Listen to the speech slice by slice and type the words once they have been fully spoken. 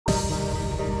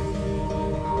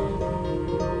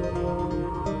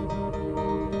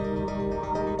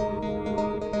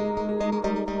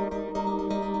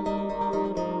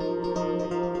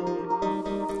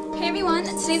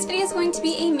today's video is going to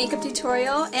be a makeup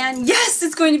tutorial, and yes,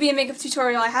 it's going to be a makeup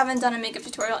tutorial. I haven't done a makeup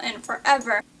tutorial in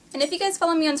forever. And if you guys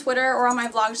follow me on Twitter or on my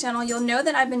vlog channel, you'll know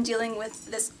that I've been dealing with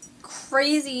this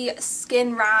crazy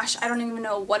skin rash. I don't even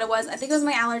know what it was. I think it was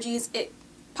my allergies. It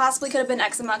possibly could have been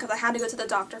eczema because I had to go to the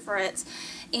doctor for it.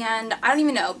 And I don't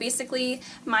even know. Basically,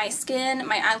 my skin,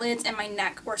 my eyelids, and my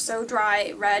neck were so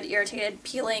dry, red, irritated,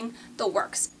 peeling, the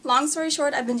works. Long story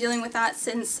short, I've been dealing with that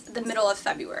since the middle of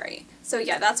February. So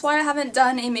yeah, that's why I haven't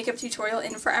done a makeup tutorial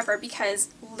in forever, because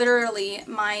literally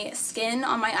my skin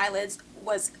on my eyelids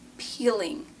was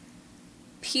peeling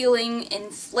in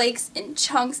flakes, in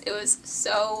chunks. It was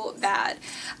so bad.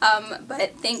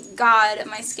 But thank God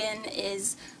my skin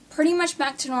is pretty much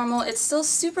back to normal. It's still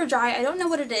super dry. I don't know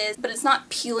what it is, but it's not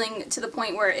peeling to the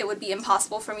point where it would be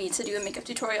impossible for me to do a makeup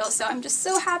tutorial. So I'm just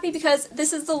so happy because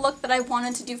this is the look that I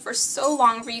wanted to do for so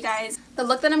long for you guys. The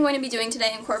look that I'm going to be doing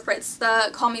today incorporates the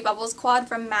Call Me Bubbles quad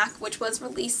from MAC, which was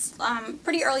released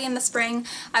pretty early in the spring.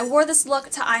 I wore this look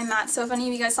to IMATS, so if any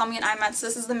of you guys saw me at IMATS,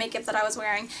 this is the makeup that I was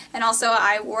wearing. And also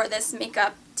I wore this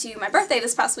makeup to my birthday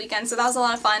this past weekend, so that was a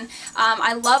lot of fun.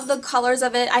 I love the colors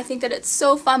of it. I think that it's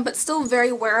so fun but still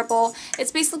very wearable.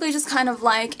 It's basically just kind of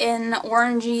like an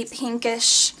orangey,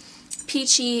 pinkish,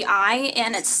 peachy eye,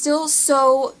 and it's still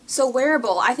so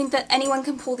wearable. I think that anyone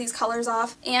can pull these colors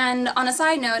off. And on a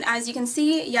side note, as you can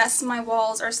see, yes, my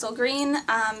walls are still green,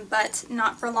 but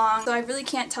not for long. So I really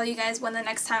can't tell you guys when the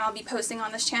next time I'll be posting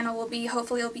on this channel will be.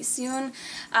 Hopefully it'll be soon.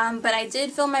 But I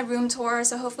did film my room tour,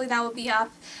 so hopefully that will be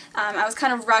up. I was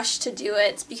kind of rushed to do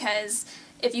it because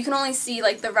if you can only see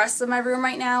like the rest of my room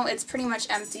right now, it's pretty much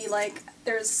empty. Like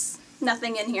there's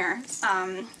nothing in here,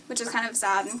 which is kind of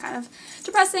sad and kind of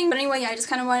depressing. But anyway, yeah, I just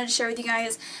kind of wanted to share with you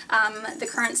guys the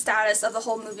current status of the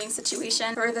whole moving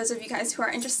situation for those of you guys who are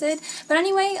interested. But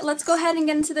anyway, let's go ahead and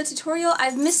get into the tutorial.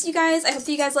 I've missed you guys. I hope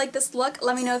that you guys like this look.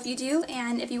 Let me know if you do,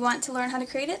 and if you want to learn how to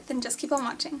create it, then just keep on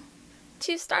watching.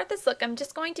 To start this look, I'm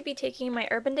just going to be taking my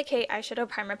Urban Decay Eyeshadow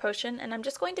Primer Potion, and I'm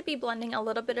just going to be blending a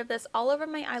little bit of this all over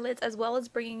my eyelids as well as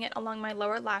bringing it along my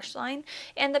lower lash line.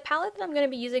 And the palette that I'm going to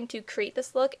be using to create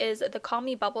this look is the Call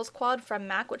Me Bubbles quad from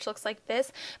MAC, which looks like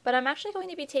this, but I'm actually going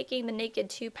to be taking the Naked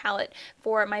 2 palette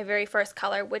for my very first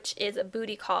color, which is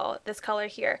Bootycall, this color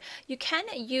here. You can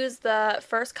use the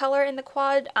first color in the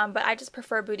quad, but I just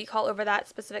prefer Bootycall over that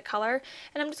specific color.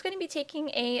 And I'm just going to be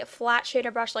taking a flat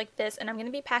shader brush like this, and I'm going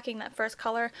to be packing that first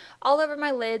color all over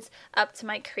my lids up to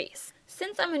my crease.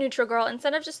 Since I'm a neutral girl,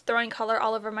 instead of just throwing color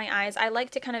all over my eyes, I like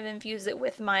to kind of infuse it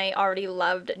with my already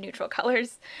loved neutral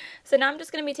colors. So now I'm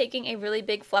just going to be taking a really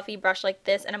big fluffy brush like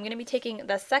this, and I'm going to be taking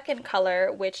the second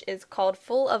color, which is called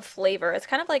Full of Flavor. It's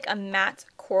kind of like a matte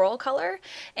coral color,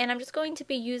 and I'm just going to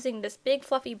be using this big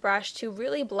fluffy brush to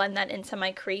really blend that into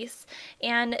my crease.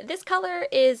 And this color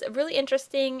is really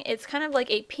interesting. It's kind of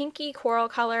like a pinky coral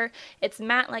color. It's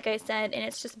matte, like I said, and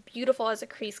it's just beautiful as a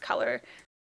crease color.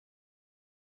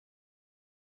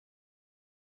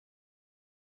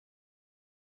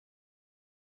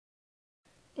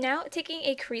 Now, taking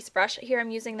a crease brush, here I'm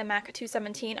using the MAC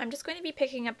 217, I'm just going to be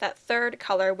picking up that third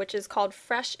color, which is called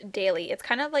Fresh Daily. It's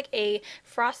kind of like a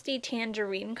frosty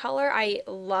tangerine color. I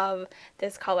love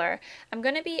this color. I'm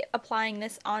going to be applying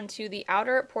this onto the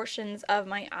outer portions of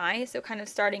my eye, so kind of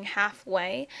starting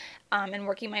halfway and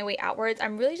working my way outwards.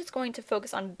 I'm really just going to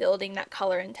focus on building that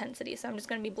color intensity. So I'm just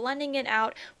going to be blending it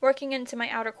out, working into my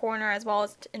outer corner as well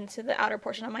as into the outer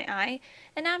portion of my eye.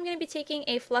 And now I'm going to be taking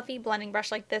a fluffy blending brush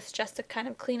like this just to kind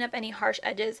of clean up any harsh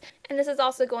edges. And this is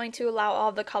also going to allow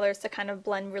all the colors to kind of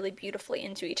blend really beautifully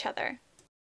into each other.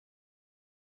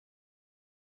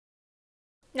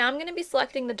 Now I'm going to be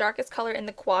selecting the darkest color in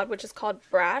the quad, which is called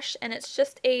Brash, and it's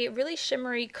just a really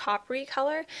shimmery coppery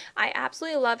color. I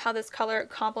absolutely love how this color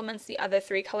complements the other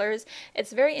three colors.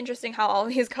 It's very interesting how all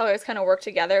these colors kind of work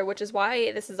together, which is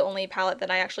why this is the only palette that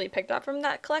I actually picked up from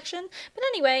that collection. But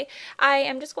anyway, I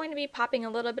am just going to be popping a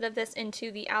little bit of this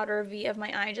into the outer V of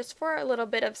my eye just for a little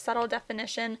bit of subtle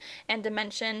definition and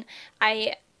dimension.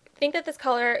 I think that this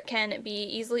color can be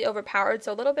easily overpowered,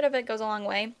 so a little bit of it goes a long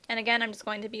way. And again, I'm just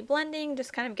going to be blending,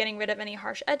 just kind of getting rid of any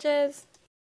harsh edges.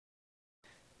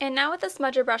 And now with a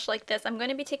smudger brush like this, I'm going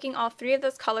to be taking all three of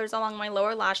those colors along my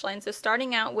lower lash line. So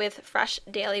starting out with Fresh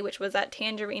Daily, which was that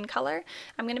tangerine color,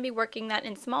 I'm going to be working that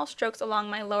in small strokes along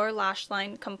my lower lash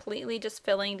line, completely just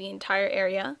filling the entire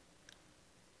area.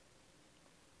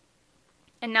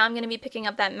 And now I'm going to be picking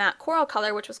up that matte coral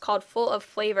color, which was called Full of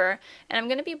Flavor, and I'm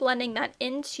going to be blending that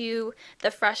into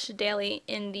the Fresh Daily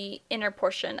in the inner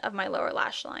portion of my lower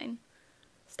lash line,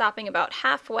 stopping about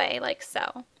halfway like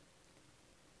so.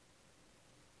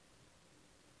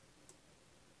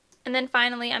 And then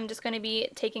finally, I'm just going to be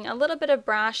taking a little bit of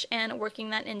brush and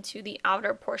working that into the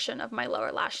outer portion of my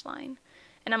lower lash line.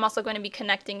 And I'm also going to be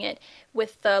connecting it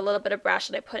with the little bit of brush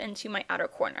that I put into my outer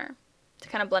corner to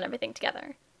kind of blend everything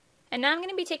together. And now I'm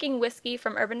going to be taking Whiskey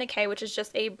from Urban Decay, which is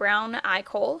just a brown eye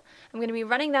kohl. I'm going to be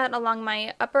running that along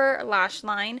my upper lash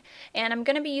line, and I'm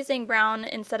going to be using brown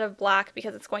instead of black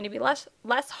because it's going to be less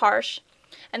harsh.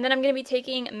 And then I'm going to be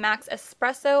taking MAC's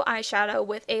Espresso eyeshadow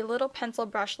with a little pencil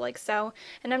brush like so,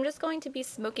 and I'm just going to be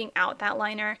smoking out that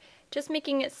liner, just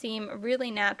making it seem really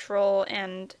natural,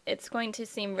 and it's going to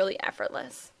seem really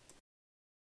effortless.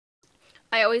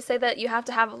 I always say that you have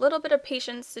to have a little bit of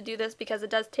patience to do this because it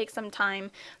does take some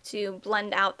time to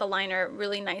blend out the liner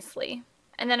really nicely.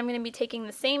 And then I'm going to be taking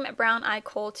the same brown eye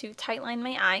kohl to tightline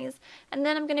my eyes, and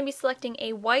then I'm going to be selecting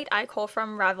a white eye kohl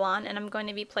from Revlon, and I'm going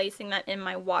to be placing that in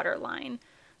my waterline.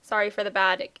 Sorry for the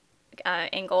bad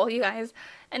angle, you guys.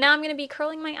 And now I'm going to be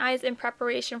curling my eyes in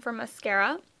preparation for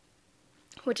mascara,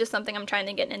 which is something I'm trying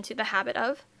to get into the habit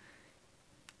of.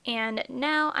 And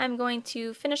now I'm going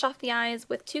to finish off the eyes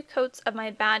with 2 coats of my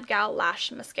Bad Gal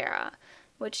Lash mascara,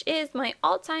 which is my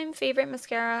all-time favorite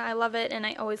mascara. I love it and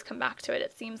I always come back to it,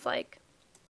 it seems like.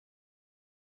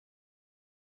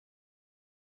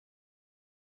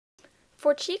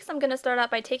 For cheeks, I'm going to start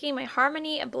out by taking my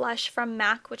Harmony blush from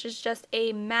MAC, which is just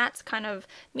a matte kind of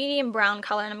medium brown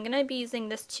color, and I'm going to be using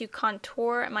this to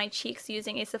contour my cheeks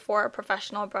using a Sephora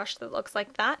professional brush that looks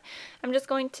like that. I'm just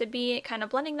going to be kind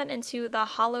of blending that into the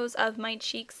hollows of my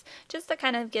cheeks just to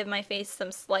kind of give my face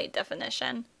some slight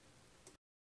definition.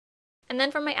 And then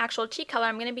for my actual cheek color,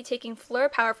 I'm going to be taking Fleur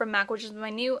Power from MAC, which is my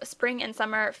new spring and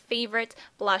summer favorite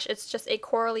blush. It's just a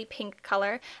corally pink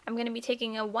color. I'm going to be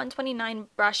taking a 129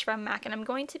 brush from MAC, and I'm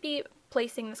going to be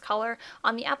placing this color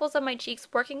on the apples of my cheeks,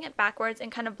 working it backwards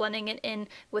and kind of blending it in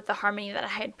with the Harmony that I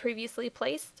had previously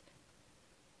placed.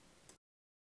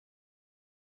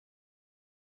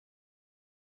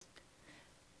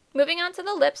 Moving on to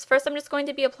the lips, first I'm just going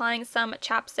to be applying some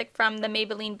chapstick from the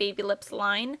Maybelline Baby Lips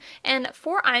line. And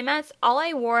for eye mats, all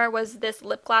I wore was this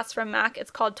lip gloss from MAC.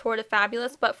 It's called Tour de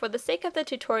Fabulous, but for the sake of the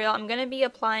tutorial, I'm going to be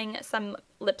applying some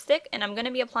lipstick, and I'm going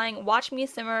to be applying Watch Me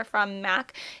Simmer from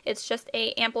MAC. It's just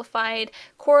a amplified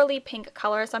corally pink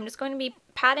color, so I'm just going to be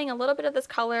patting a little bit of this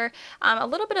color. A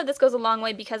little bit of this goes a long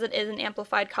way because it is an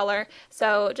amplified color,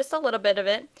 so just a little bit of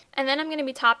it. And then I'm going to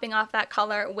be topping off that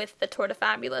color with the Tour de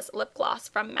Fabulous lip gloss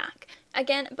from MAC.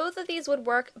 Again, both of these would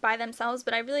work by themselves,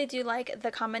 but I really do like the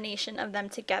combination of them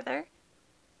together.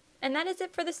 And that is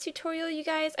it for this tutorial, you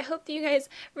guys. I hope that you guys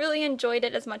really enjoyed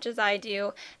it as much as I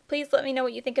do. Please let me know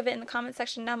what you think of it in the comment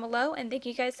section down below, and thank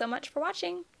you guys so much for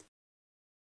watching.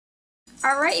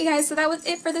 Alright you guys, so that was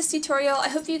it for this tutorial. I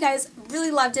hope you guys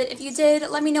really loved it. If you did,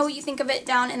 let me know what you think of it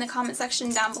down in the comment section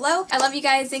down below. I love you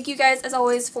guys. Thank you guys as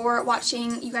always for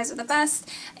watching. You guys are the best,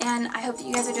 and I hope that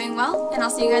you guys are doing well, and I'll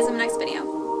see you guys in the next video.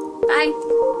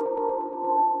 Bye!